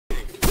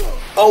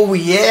Oh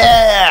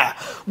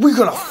yeah! We're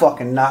gonna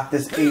fucking knock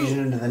this Asian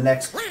into the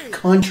next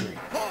country.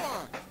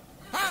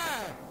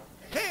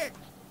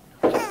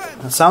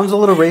 It sounds a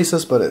little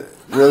racist, but it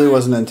really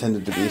wasn't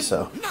intended to be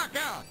so.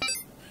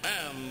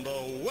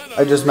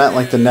 I just meant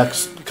like the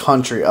next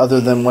country other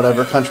than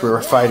whatever country we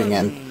were fighting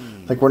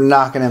in. Like we're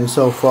knocking him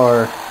so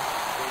far.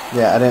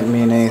 Yeah, I didn't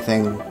mean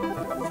anything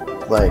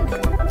like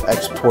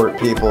export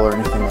people or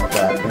anything like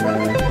that. You know what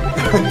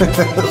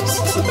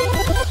I mean?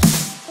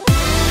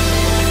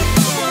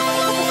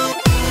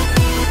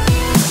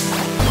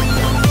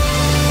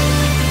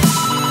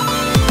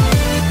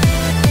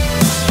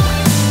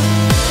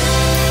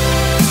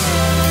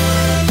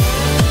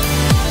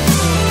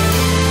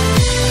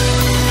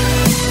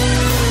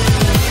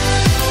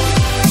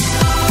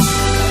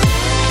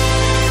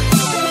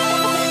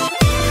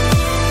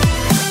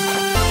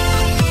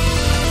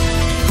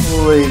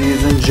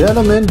 Ladies and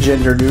gentlemen,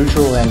 gender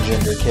neutral and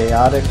gender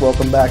chaotic,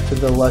 welcome back to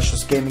the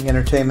Lushist Gaming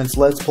Entertainment's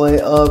Let's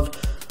Play of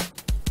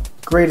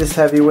Greatest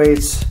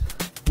Heavyweights.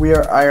 We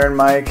are Iron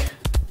Mike.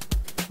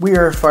 We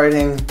are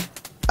fighting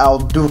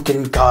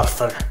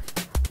Dukencofer.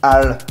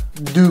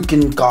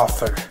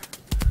 Dukencofer.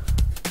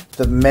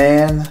 The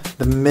man,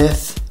 the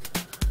myth,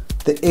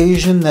 the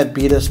Asian that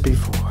beat us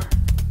before.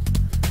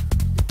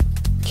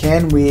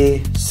 Can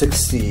we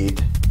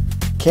succeed?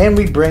 Can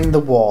we bring the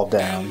wall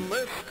down?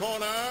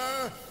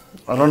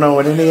 I don't know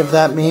what any of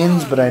that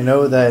means, but I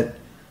know that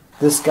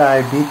this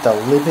guy beat the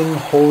living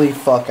holy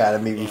fuck out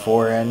of me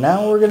before, and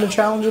now we're going to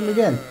challenge him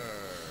again.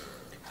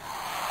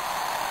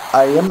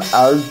 I am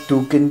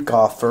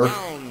Dukencofer,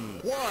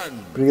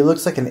 but he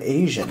looks like an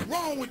Asian.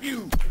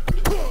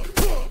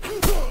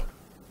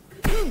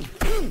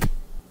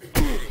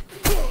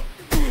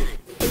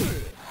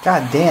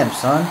 God damn,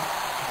 son.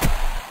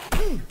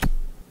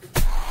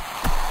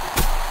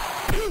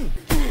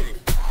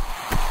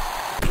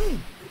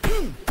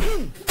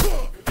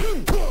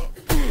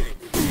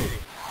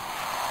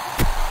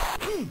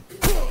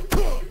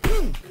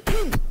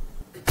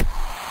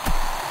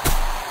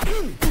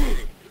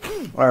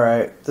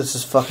 Alright, this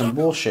is fucking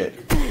bullshit.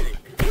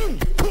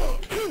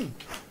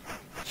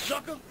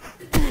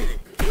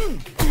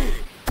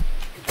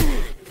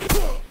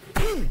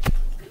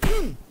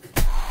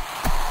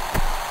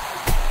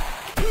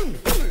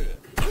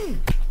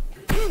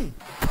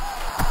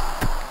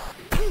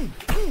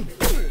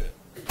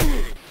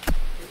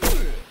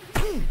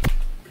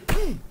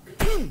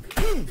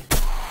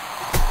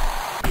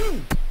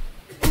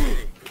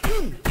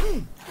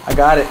 I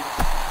got it.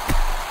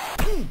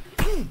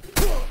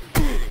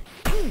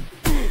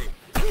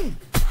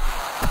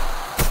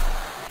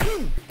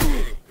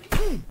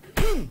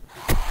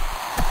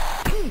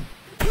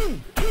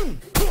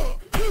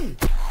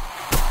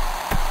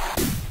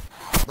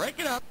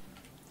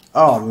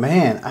 Oh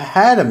man, I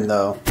had him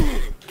though.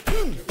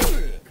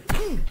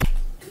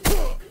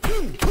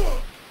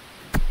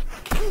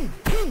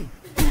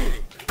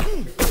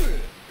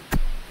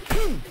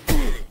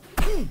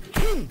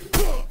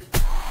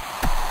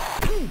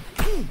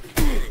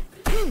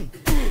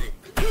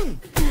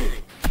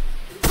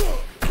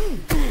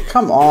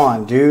 Come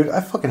on, dude. I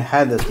fucking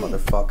had this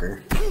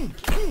motherfucker.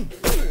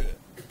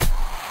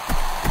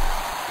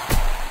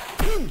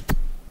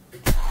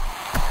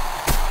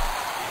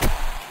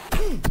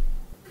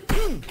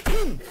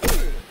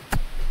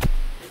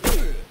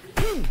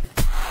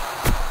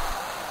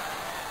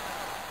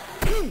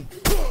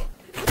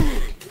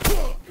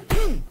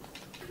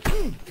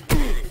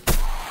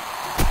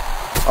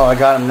 Oh, I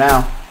got him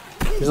now.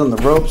 He's on the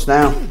ropes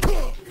now.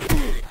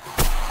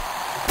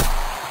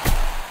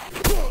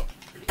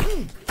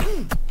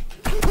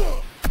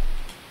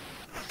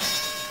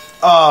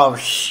 Oh,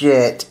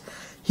 shit.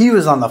 He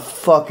was on the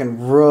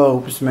fucking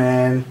ropes,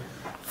 man.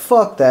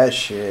 Fuck that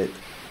shit.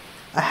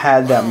 I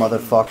had that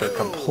motherfucker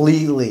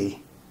completely.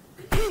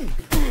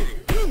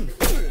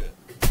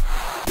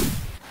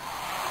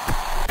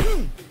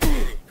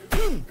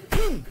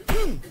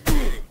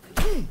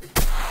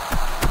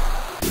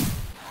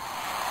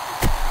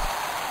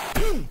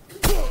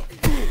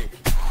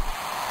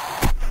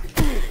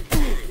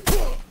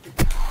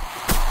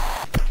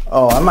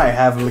 Oh, I might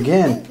have him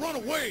again.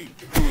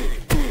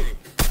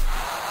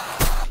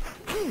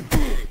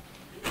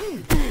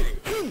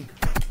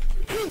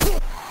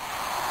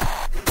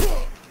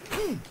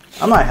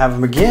 I might have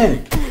him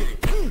again.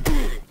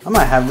 I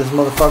might have this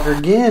motherfucker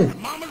again.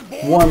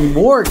 One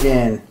more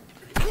again.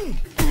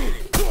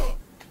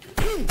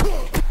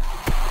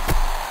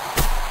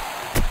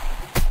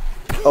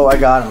 Oh, I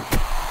got him.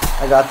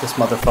 I got this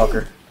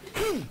motherfucker.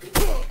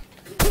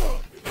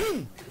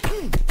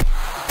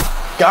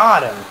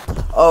 Got him.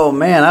 Oh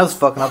man, I was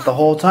fucking up the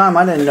whole time.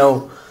 I didn't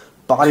know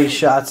body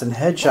shots and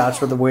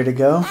headshots were the way to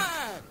go.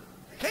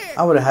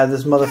 I would have had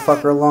this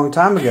motherfucker a long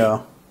time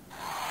ago.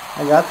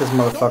 I got this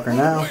motherfucker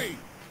now.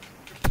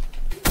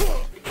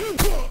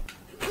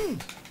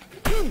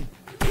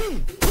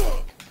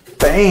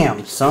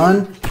 Bam,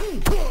 son.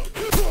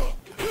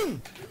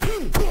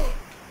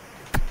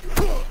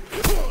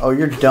 Oh,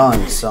 you're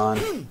done,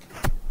 son.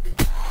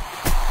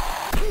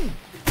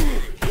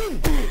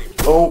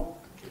 Oh.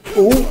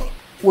 Oh,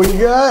 what you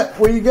got?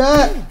 What you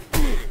got?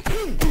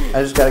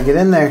 I just gotta get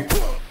in there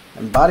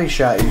and body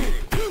shot you.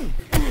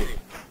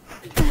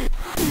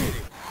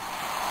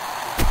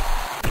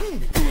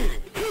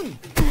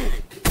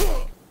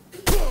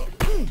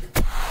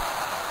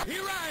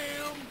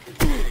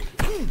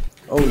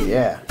 Oh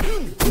yeah.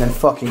 And then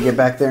fucking get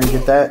back there and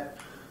get that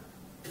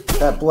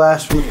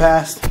blast from the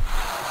past.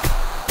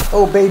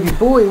 Oh baby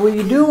boy, what are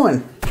you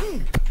doing?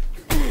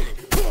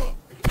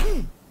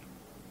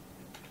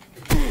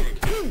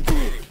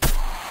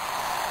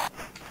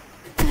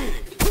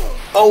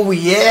 Oh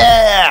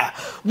yeah!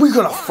 We're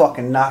gonna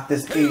fucking knock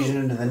this Asian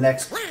into the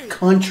next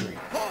country.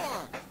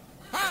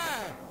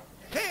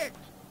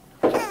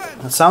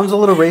 It sounds a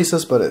little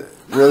racist, but it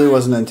really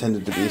wasn't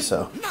intended to be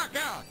so.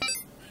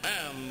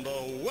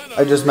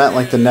 I just meant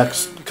like the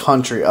next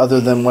country other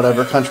than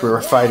whatever country we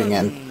were fighting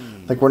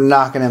in. Like we're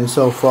knocking him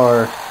so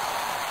far.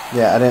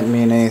 Yeah, I didn't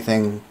mean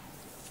anything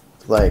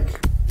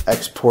like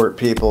export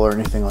people or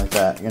anything like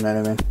that. You know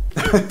what I mean?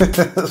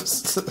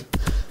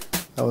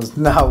 That was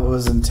not what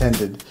was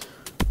intended.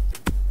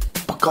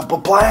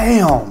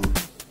 Blam!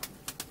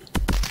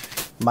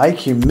 Mike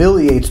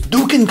humiliates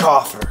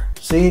Dukencofer.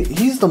 See,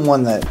 he's the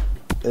one that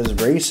is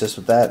racist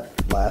with that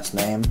last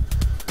name.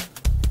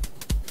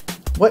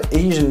 What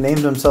Asian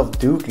named himself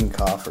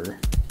Dukencofer?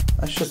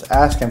 That's just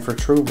asking for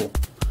trouble.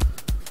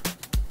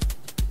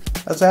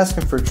 That's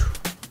asking for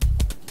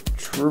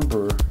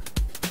trouble.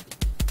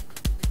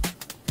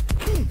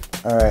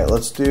 Alright,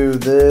 let's do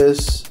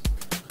this.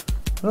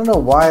 I don't know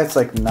why it's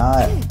like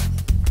not...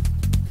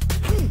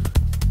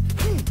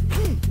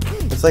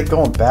 It's like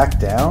going back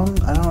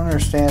down? I don't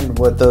understand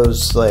what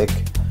those like...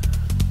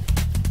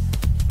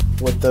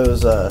 What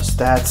those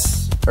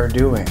stats are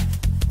doing.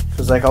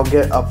 Because like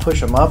I'll push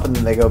them up and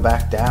then they go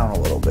back down a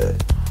little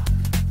bit.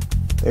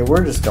 They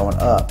were just going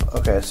up.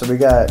 Okay, so we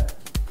got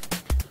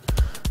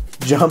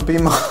Jumpy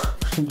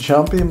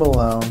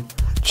Malone,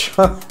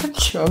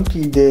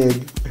 Chunky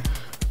Dig.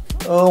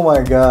 Oh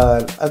my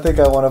god, I think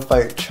I want to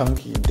fight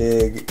Chunky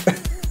Dig.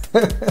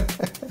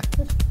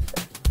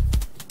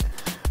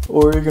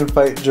 Or you can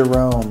fight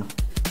Jerome,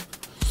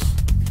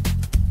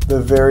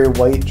 the very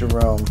white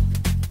Jerome.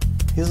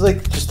 He's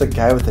like just a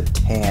guy with a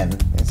tan.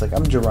 He's like,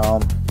 I'm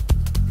Jerome.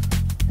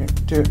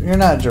 Dude, you're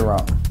not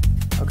Jerome,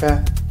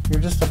 okay?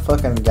 You're just a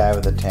fucking guy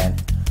with a tan.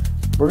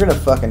 We're gonna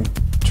fucking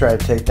try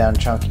to take down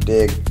Chunky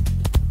Dig.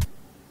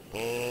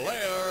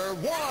 Player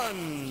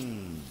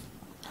one.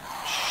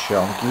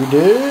 Chunky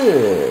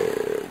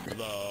Dig.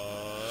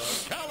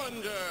 The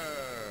challenger.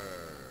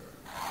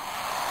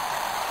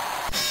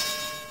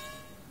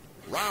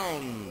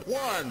 Round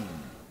one.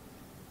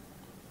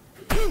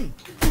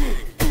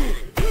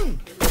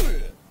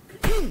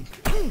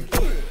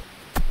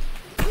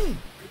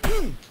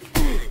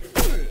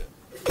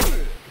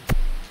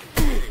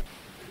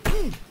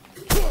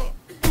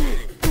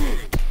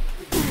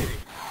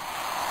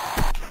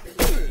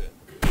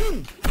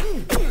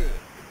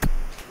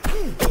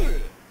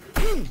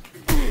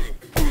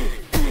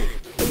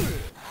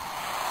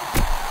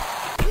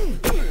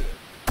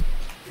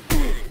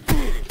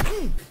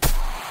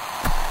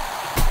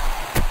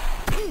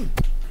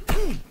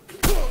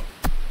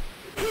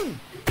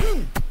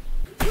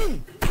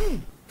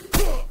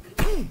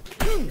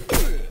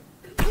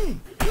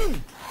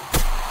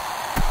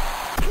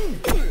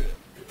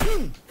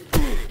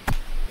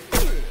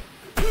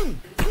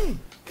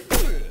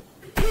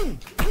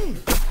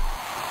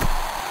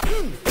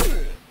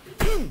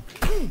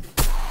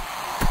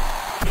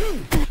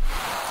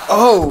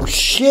 Oh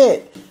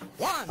shit!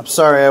 I'm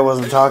sorry I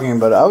wasn't talking,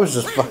 but I was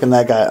just fucking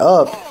that guy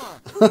up.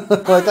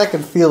 Like I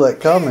could feel it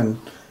coming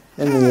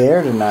in the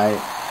air tonight.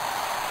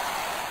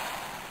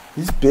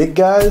 These big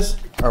guys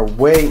are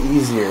way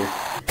easier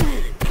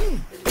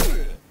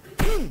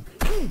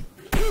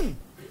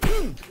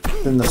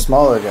than the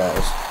smaller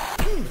guys.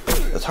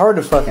 It's hard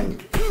to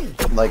fucking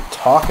like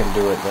talk and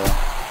do it though.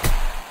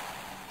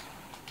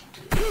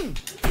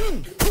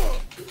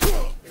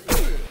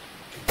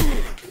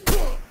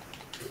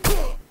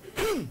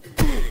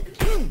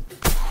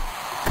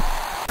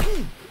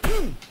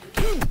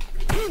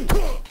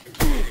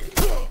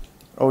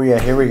 Oh yeah,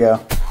 here we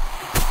go.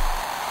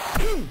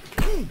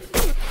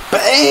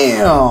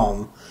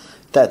 Bam!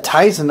 That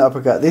Tyson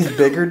uppercut. These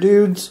bigger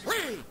dudes,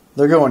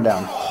 they're going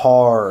down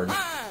hard.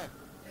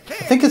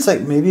 I think it's like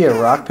maybe a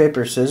rock,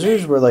 paper,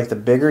 scissors, where like the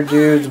bigger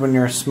dudes, when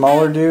you're a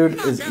smaller dude,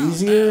 is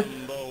easier.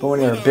 But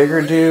when you're a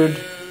bigger dude...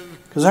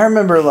 Because I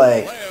remember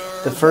like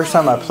the first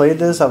time I played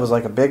this, I was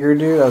like a bigger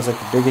dude. I was like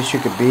the biggest you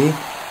could be.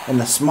 And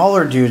the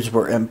smaller dudes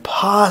were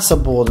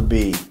impossible to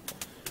beat.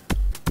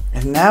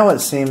 And now it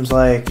seems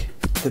like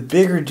the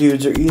bigger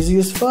dudes are easy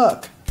as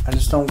fuck. I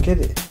just don't get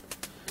it.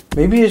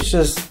 Maybe it's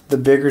just the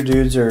bigger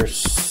dudes are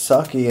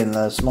sucky and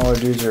the smaller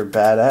dudes are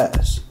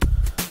badass.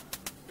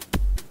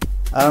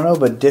 I don't know,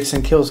 but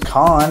Dixon kills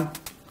Khan.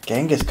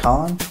 Genghis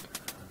Khan.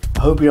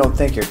 I hope you don't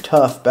think you're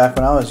tough. Back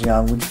when I was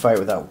young, we'd fight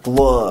without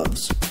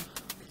gloves.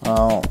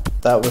 Oh,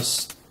 that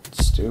was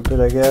stupid,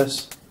 I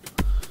guess.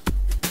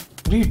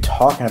 What are you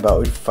talking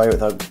about? We'd fight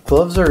without...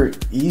 Gloves are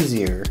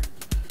easier.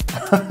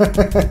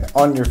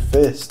 On your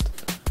fist.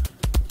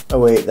 Oh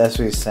wait, that's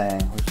what he's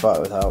saying. We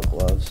fought without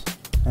gloves.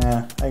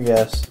 Yeah, I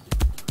guess.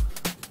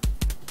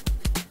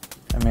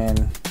 I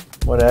mean,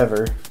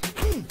 whatever.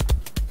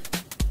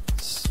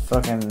 It's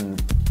fucking...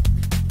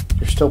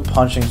 You're still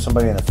punching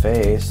somebody in the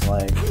face,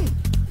 like...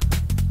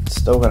 It's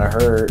still gonna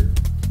hurt.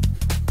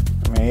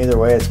 I mean, either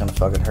way it's gonna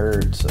fucking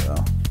hurt, so...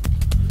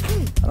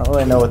 I don't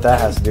really know what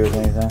that has to do with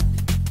anything.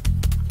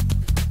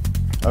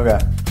 Okay.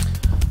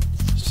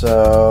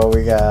 So,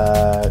 we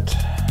got...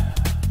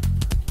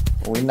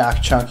 We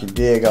knocked Chunky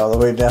Dig all the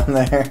way down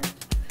there.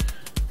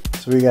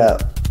 So we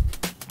got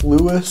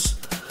Lewis,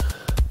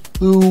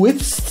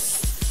 Rosales,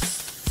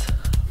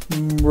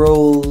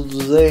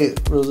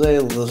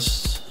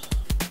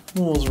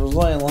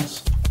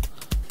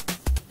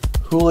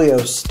 Julio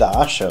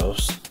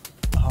Stachos.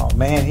 Oh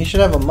man, he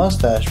should have a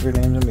mustache if your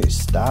name's gonna be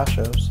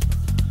Stachos.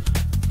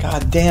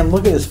 God damn,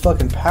 look at his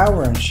fucking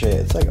power and shit.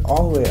 It's like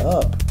all the way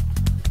up.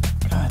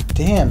 God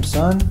damn,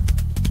 son.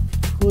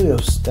 Julio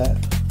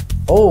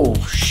Oh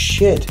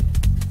shit.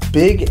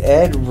 Big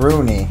Ed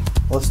Rooney.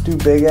 Let's do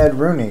Big Ed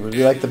Rooney. Would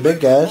you like the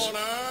big guys?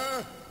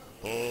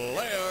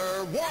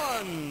 Player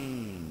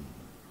 1.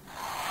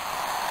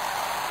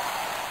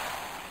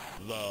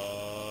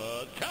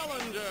 The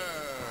Challenger.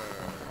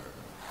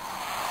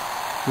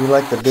 We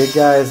like the big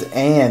guys,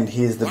 and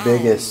he's the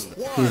biggest.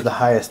 He's the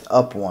highest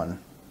up one.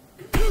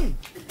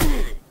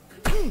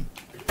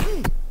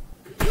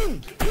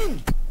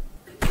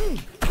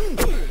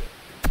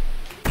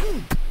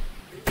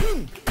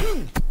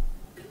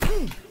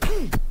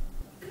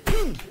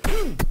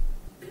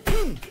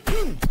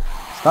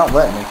 It's not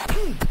letting me.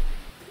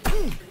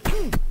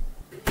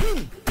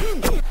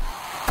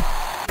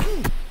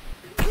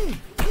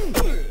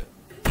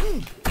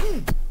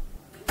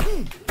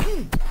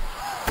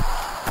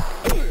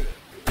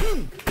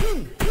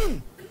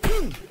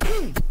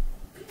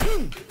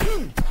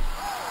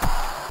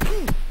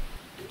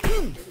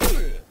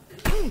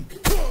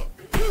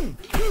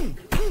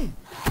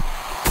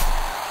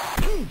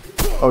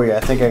 Oh yeah,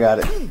 I think I got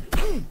it.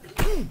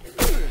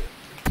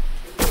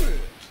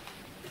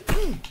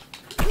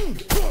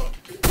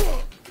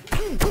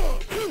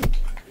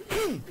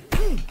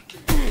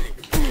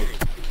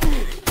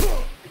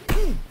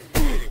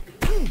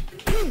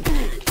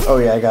 Oh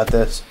yeah, I got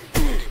this.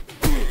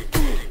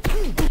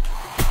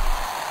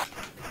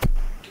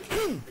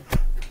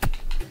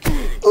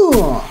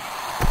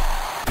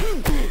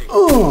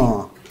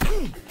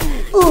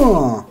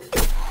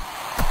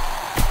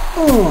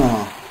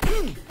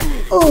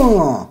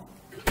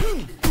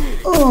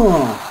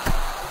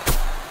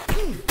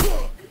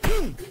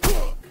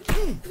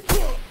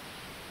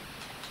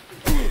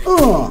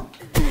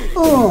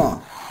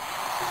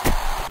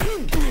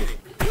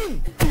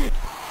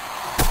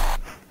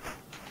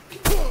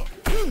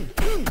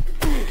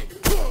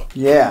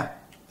 Yeah,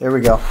 there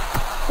we go.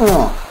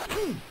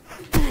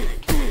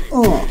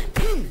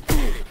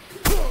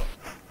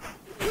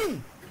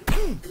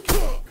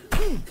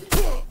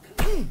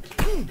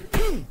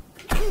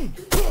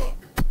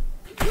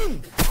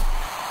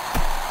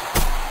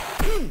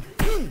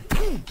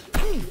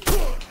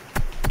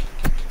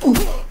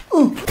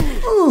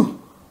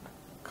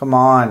 Come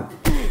on.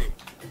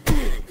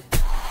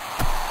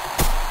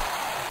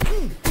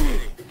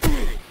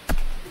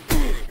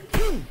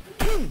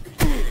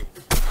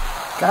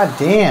 God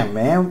damn,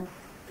 man.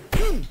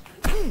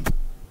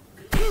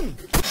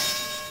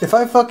 If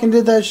I fucking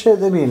did that shit,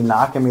 they'd be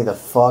knocking me the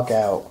fuck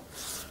out.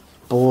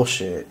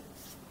 Bullshit.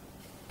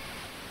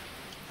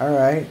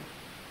 Alright.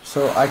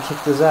 So I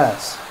kicked his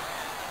ass.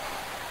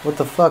 What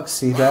the fuck,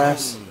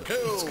 Seabass?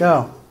 Let's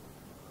go.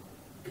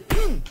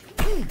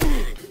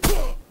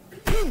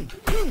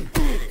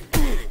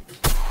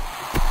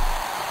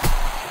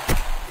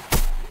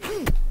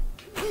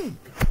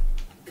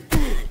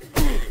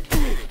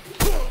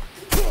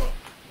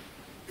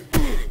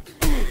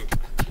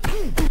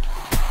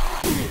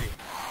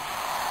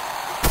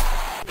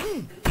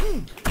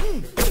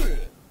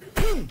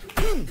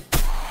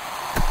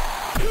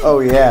 Oh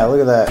yeah,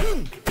 look at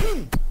that.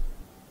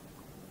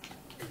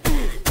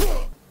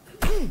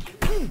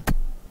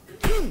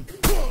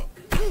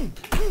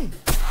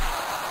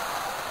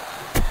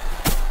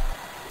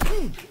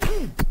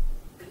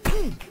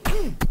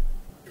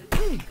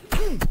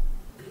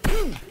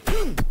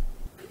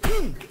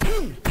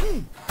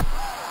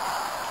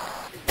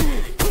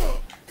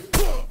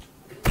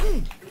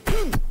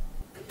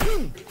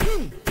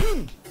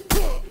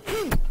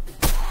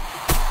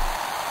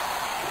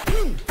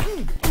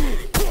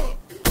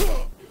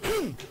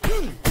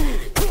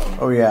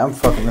 Oh yeah, I'm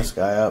fucking this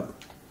guy up.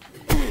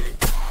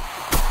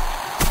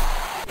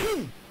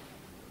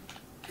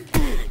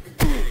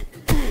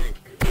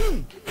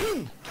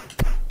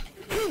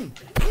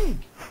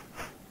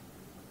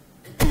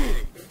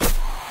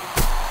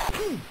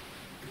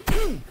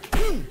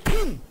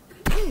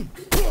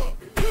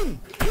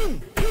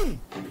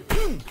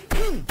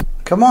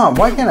 Come on,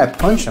 why can't I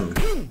punch him?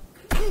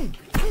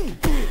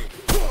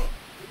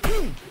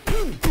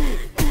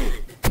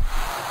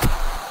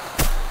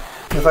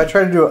 If I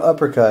try to do an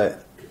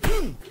uppercut.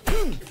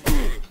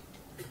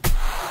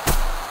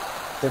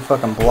 it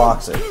fucking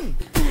blocks it.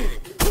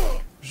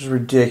 Which is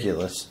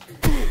ridiculous.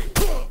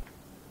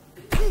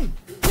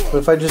 But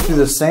if I just do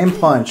the same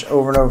punch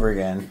over and over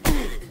again,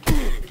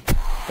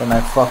 then I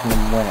fucking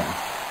am winning.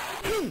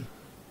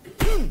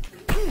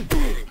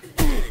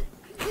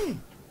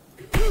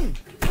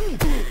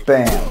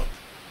 Bam.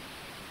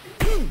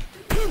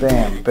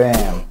 Bam,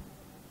 bam.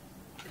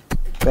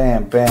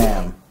 Bam,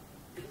 bam.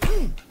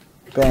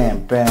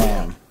 Bam,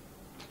 bam.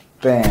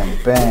 Bam,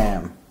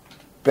 bam.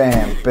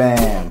 Bam,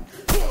 bam.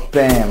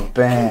 Bam,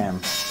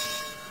 bam.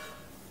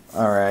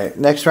 Alright,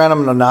 next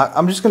round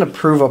I'm just gonna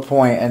prove a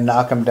point and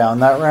knock him down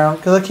that round,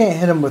 because I can't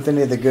hit him with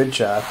any of the good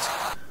shots.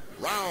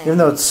 Even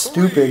though it's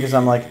stupid, because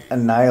I'm like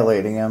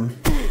annihilating him.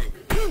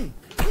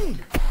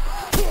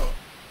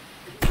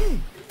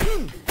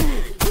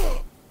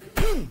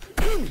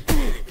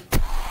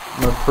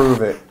 I'm gonna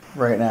prove it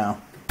right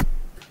now.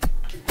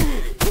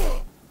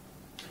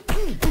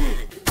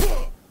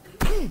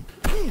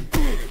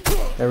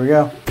 There we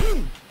go.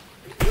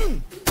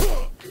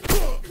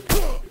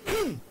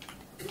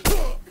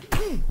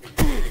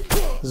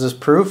 Is this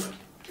proof?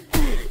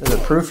 Is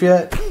it proof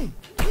yet?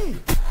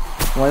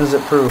 When is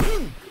it proof?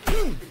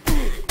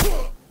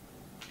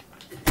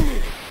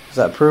 Is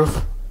that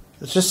proof?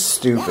 It's just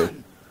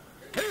stupid.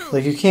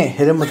 Like, you can't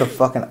hit him with a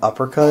fucking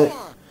uppercut,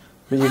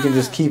 but you can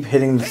just keep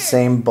hitting the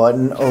same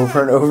button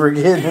over and over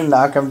again and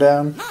knock him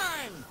down.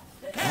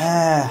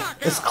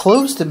 It's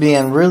close to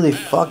being really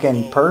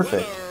fucking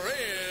perfect.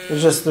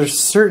 It's just, there's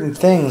certain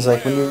things,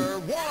 like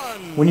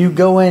when you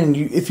go in and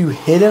if you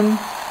hit him,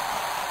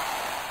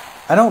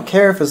 I don't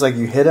care if it's like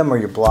you hit him or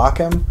you block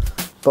him,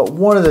 but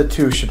one of the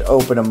two should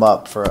open him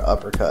up for an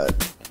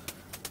uppercut.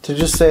 To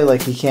just say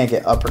like he can't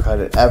get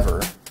uppercutted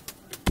ever.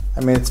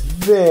 I mean, it's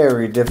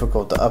very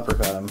difficult to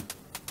uppercut him.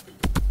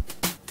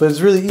 But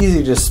it's really easy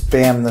to just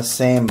spam the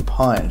same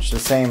punch. The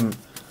same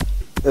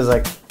is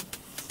like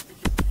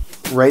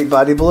right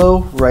body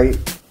blow, right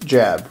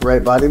jab.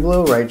 Right body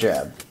blow, right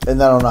jab. And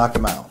that'll knock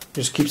him out.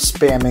 Just keep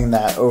spamming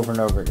that over and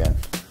over again.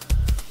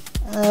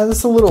 This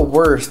is a little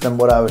worse than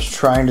what I was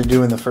trying to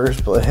do in the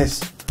first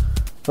place.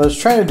 What I was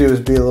trying to do is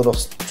be a little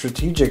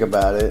strategic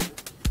about it.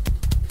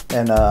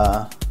 And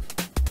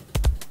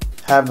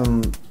have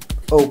him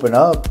open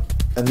up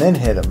and then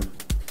hit him.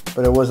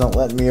 But it wasn't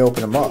letting me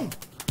open him up.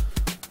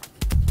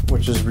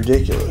 Which is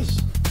ridiculous.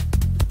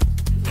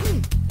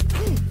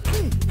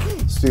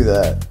 Let's do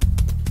that.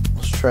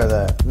 Let's try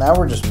that. Now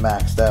we're just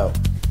maxed out.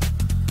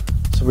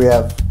 So we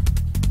have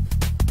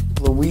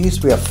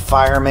Luis, we have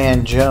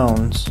Fireman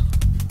Jones,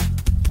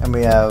 and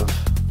we have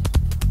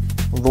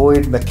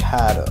Lloyd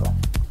Mikado.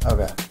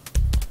 Okay.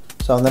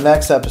 So in the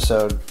next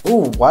episode,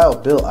 ooh,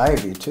 Wild Bill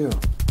Ivy too.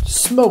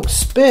 Smoke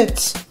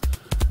Spits.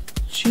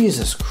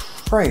 Jesus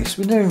Christ,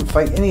 we didn't even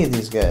fight any of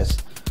these guys.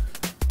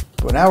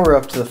 But now we're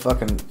up to the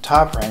fucking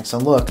top ranks,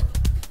 and look,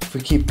 if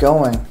we keep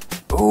going,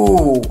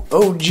 ooh,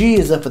 OG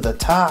is up at the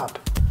top.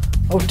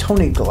 Oh,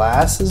 Tony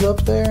Glass is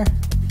up there.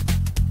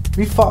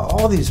 We fought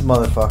all these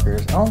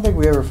motherfuckers. I don't think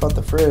we ever fought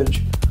the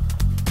Fridge.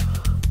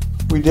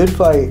 We did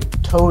fight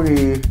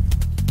Tony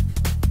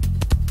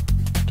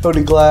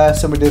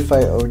Glass, and we did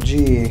fight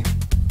OG.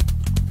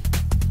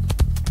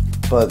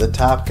 But the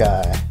top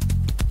guy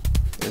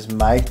is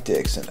Mike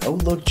Dixon. Oh,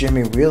 look,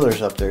 Jimmy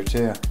Wheeler's up there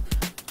too.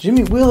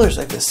 Jimmy Wheeler's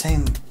like the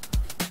same.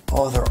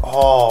 Oh, they're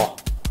all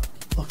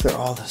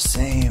the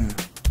same.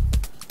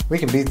 We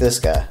can beat this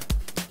guy.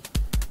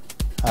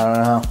 I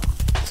don't know.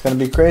 It's going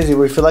to be crazy.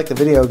 If you like the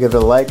video, give it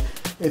a like.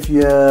 If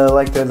you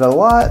liked it a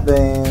lot,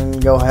 then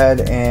go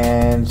ahead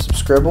and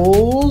subscribe,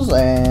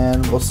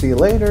 and we'll see you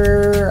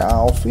later.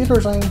 Auf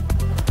Wiedersehen.